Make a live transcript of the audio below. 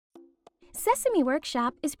Sesame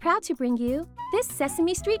Workshop is proud to bring you this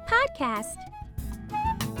Sesame Street podcast.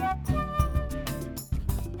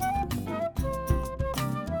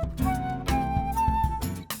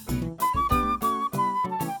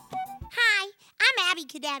 Hi, I'm Abby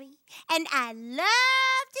Cadabby, and I love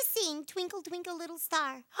to sing Twinkle, Twinkle, Little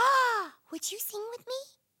Star. Would you sing with me?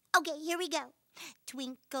 Okay, here we go.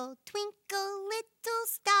 Twinkle, twinkle, little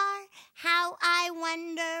star, how I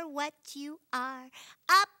wonder what you are.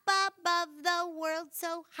 Up above the world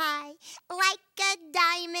so high, like a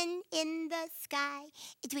diamond in the sky.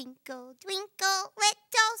 Twinkle, twinkle,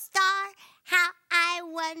 little star, how I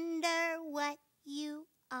wonder what you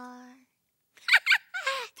are.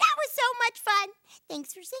 That was so much fun.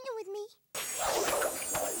 Thanks for singing with me.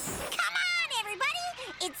 Come on, everybody.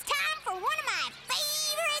 It's time for one of my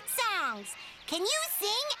favorite songs. Can you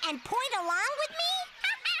sing and point along with me?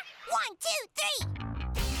 1, 2,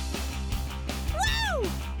 3. Woo!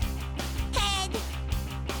 Head,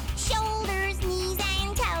 shoulders, knees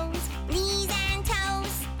and toes. Knees and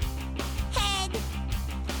toes. Head,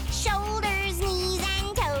 shoulders, knees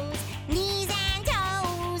and toes. Knees and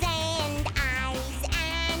toes. And eyes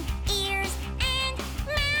and ears and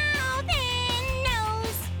mouth and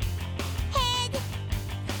nose. Head,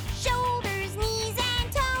 shoulders, knees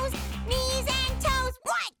and toes. Knees and toes.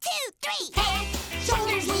 1, 2, 3. Head,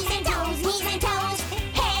 shoulders, knees and toes. Knees and toes.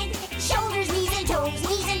 Head, shoulders, knees and toes.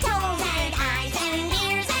 Knees and toes. And eyes and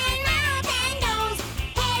ears and mouth and nose.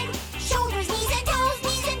 Head, shoulders, knees and toes.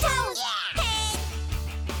 Knees and toes. Yeah. Head,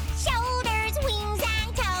 shoulders, wings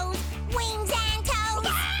and toes. Wings and toes.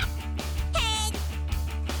 Head,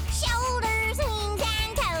 shoulders, wings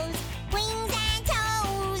and toes. Wings and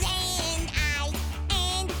toes. And eyes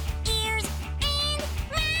and ears and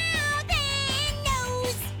mouth and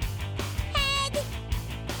nose. Head,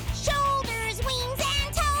 shoulders, wings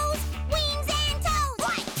and toes. Wings and toes.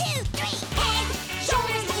 1, 2, 3. Head,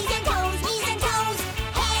 shoulders, knees and toes. Knees and toes.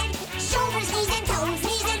 Head, shoulders, knees and toes.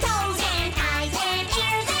 Knees and toes. And eyes and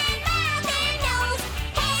ears and mouth and nose.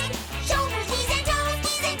 Head, shoulders, knees and toes.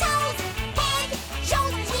 Knees and toes. Head,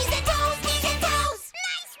 shoulders, knees and toes. Knees and toes.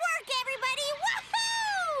 Nice work, everybody.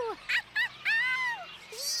 Woohoo!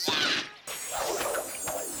 Yeah!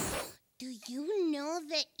 Do you know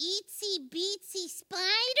the Itsy Bitsy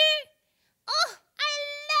Spider? Oh, I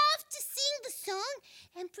love to sing the song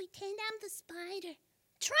and pretend I'm the spider.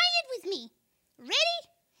 Try it with me. Ready?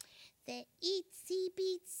 The Itsy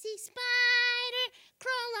Bitsy Spider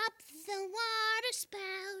crawl up the water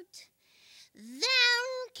spout.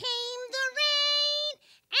 Down came the rain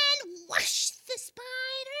and washed the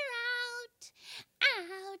spider out.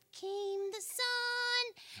 Out came the sun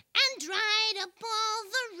and dried up all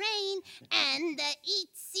the rain. And the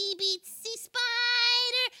Itsy Bitsy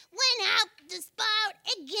Spider went out the spout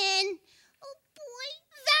again. Oh boy,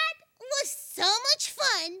 that was so much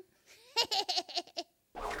fun.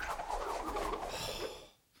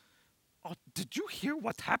 Oh, did you hear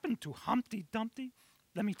what happened to Humpty Dumpty?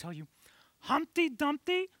 Let me tell you. Humpty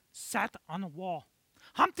Dumpty sat on a wall.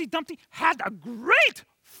 Humpty Dumpty had a great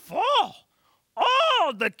fall.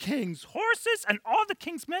 All the king's horses and all the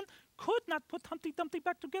king's men could not put Humpty Dumpty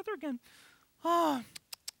back together again. Ah,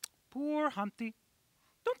 poor Humpty.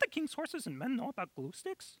 Don't the king's horses and men know about glue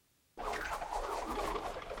sticks? Hey,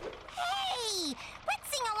 let's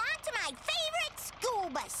sing along to my favorite school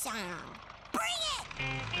bus song. Bring it!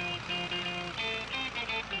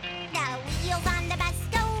 The wheels on the bus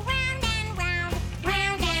go round and round,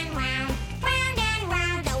 round and round, round and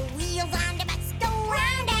round. The wheels on the bus go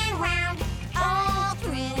round and round, all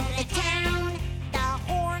through the town. The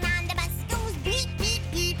horn on the bus goes beep, beep,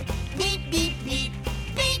 beep, beep, beep, beep,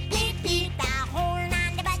 beep, beep, beep. The horn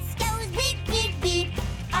on the bus goes beep, beep, beep,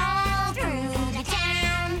 all through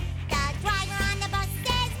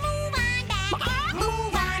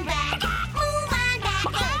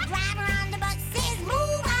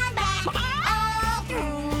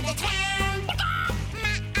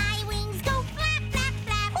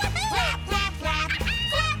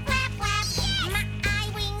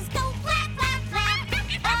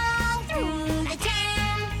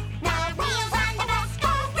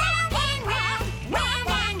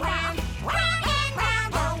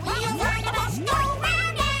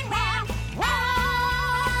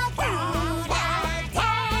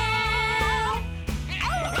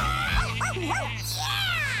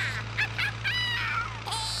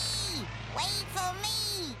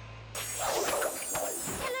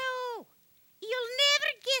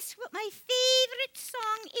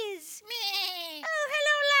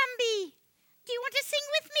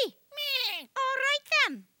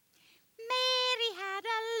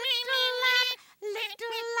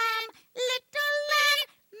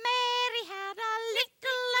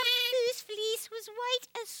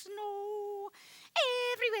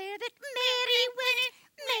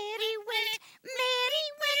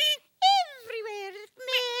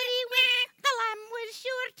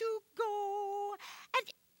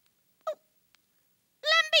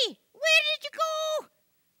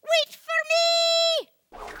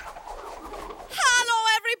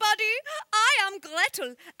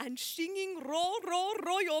little, and singing row, row,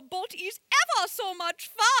 row your boat is ever so much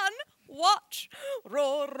fun. Watch.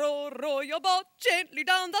 Row, row, row your boat gently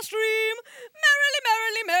down the stream. Merrily,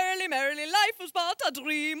 merrily, merrily, merrily, life was but a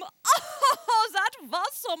dream. Oh, that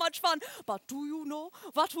was so much fun. But do you know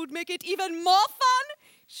what would make it even more fun?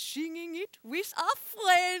 Singing it with a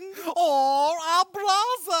friend. Or a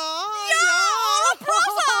brother. Yeah,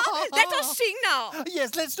 brother. Let us sing now.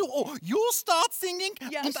 Yes, let's do. Oh, you start singing,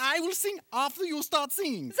 Yes. and I will sing after you start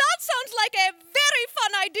singing. That sounds like a very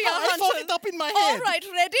fun idea, I Hansel. thought it up in my head. All right,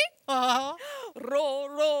 ready? Uh-huh. Row,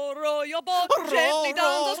 row, row your boat Row, gently down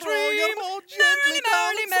row, the row your stream. boat gently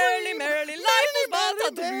down Merrily, the merrily, stream. merrily, life is but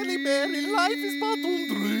a Merrily, dream. merrily, life is but a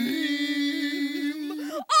dream.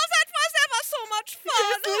 Oh, that was ever so much fun,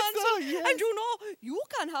 Yes, let's Hansel. go, yes. And you know, you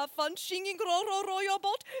can have fun singing row, row, row your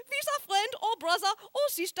boat with a friend or brother or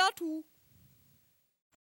sister too.